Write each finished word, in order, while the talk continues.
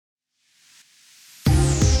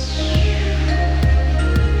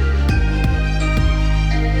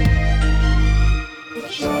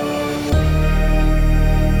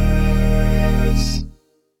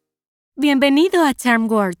Bienvenido a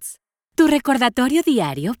Charm Words, tu recordatorio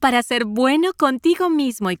diario para ser bueno contigo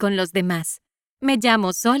mismo y con los demás. Me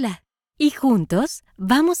llamo Sola y juntos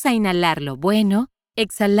vamos a inhalar lo bueno,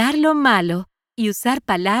 exhalar lo malo y usar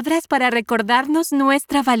palabras para recordarnos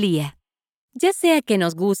nuestra valía. Ya sea que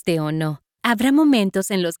nos guste o no, habrá momentos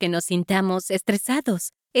en los que nos sintamos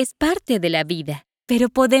estresados. Es parte de la vida, pero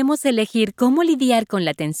podemos elegir cómo lidiar con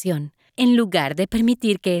la tensión, en lugar de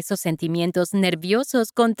permitir que esos sentimientos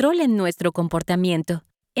nerviosos controlen nuestro comportamiento.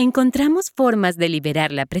 Encontramos formas de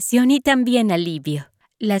liberar la presión y también alivio.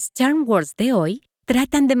 Las Charm Words de hoy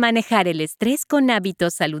tratan de manejar el estrés con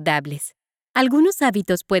hábitos saludables. Algunos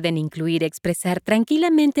hábitos pueden incluir expresar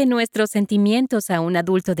tranquilamente nuestros sentimientos a un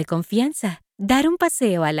adulto de confianza, dar un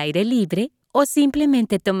paseo al aire libre o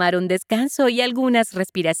simplemente tomar un descanso y algunas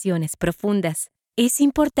respiraciones profundas. Es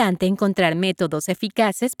importante encontrar métodos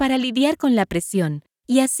eficaces para lidiar con la presión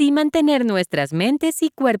y así mantener nuestras mentes y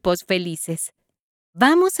cuerpos felices.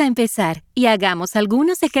 Vamos a empezar y hagamos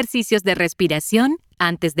algunos ejercicios de respiración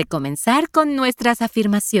antes de comenzar con nuestras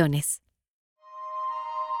afirmaciones.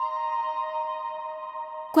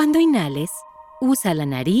 Cuando inhales, usa la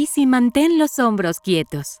nariz y mantén los hombros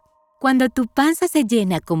quietos. Cuando tu panza se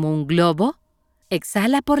llena como un globo,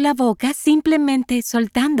 exhala por la boca simplemente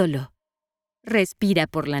soltándolo. Respira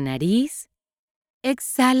por la nariz,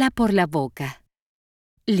 exhala por la boca.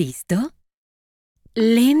 ¿Listo?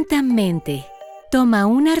 Lentamente, toma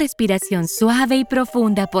una respiración suave y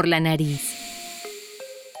profunda por la nariz.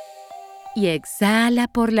 Y exhala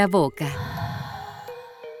por la boca.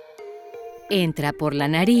 Entra por la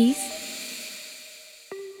nariz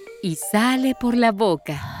y sale por la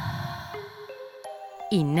boca.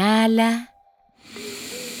 Inhala.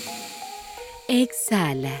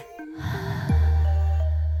 Exhala.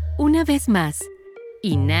 Una vez más,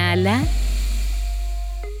 inhala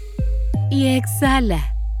y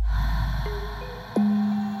exhala.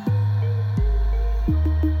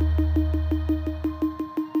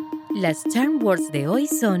 Las Charm Words de hoy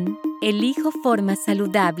son: elijo formas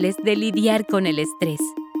saludables de lidiar con el estrés.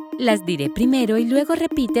 Las diré primero y luego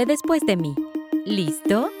repite después de mí.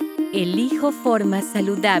 ¿Listo? Elijo formas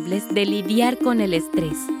saludables de lidiar con el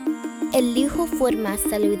estrés. Elijo formas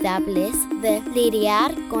saludables de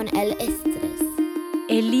lidiar con el estrés.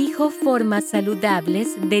 Elijo formas saludables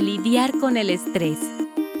de lidiar con el estrés.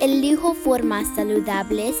 Elijo formas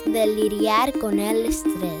saludables de lidiar con el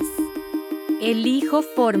estrés. Elijo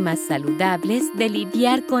formas saludables de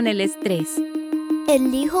lidiar con el estrés.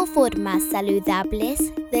 Elijo formas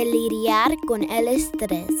saludables de lidiar con el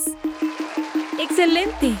estrés.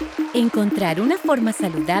 ¡Excelente! Encontrar una forma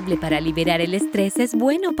saludable para liberar el estrés es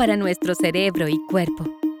bueno para nuestro cerebro y cuerpo.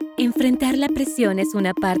 Enfrentar la presión es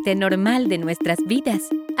una parte normal de nuestras vidas,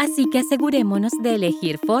 así que asegurémonos de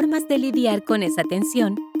elegir formas de lidiar con esa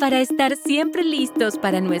tensión para estar siempre listos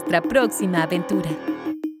para nuestra próxima aventura.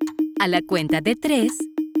 A la cuenta de 3,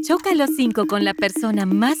 choca los 5 con la persona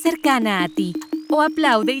más cercana a ti o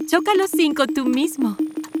aplaude y choca los 5 tú mismo.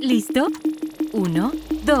 ¿Listo? 1,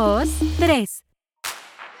 2, 3.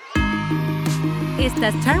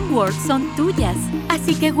 Estas Charm Words son tuyas,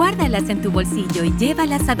 así que guárdalas en tu bolsillo y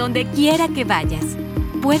llévalas a donde quiera que vayas.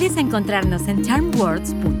 Puedes encontrarnos en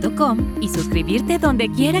charmwords.com y suscribirte donde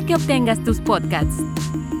quiera que obtengas tus podcasts.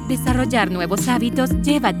 Desarrollar nuevos hábitos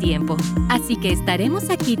lleva tiempo, así que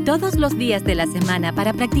estaremos aquí todos los días de la semana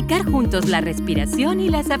para practicar juntos la respiración y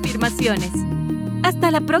las afirmaciones.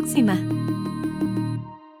 ¡Hasta la próxima!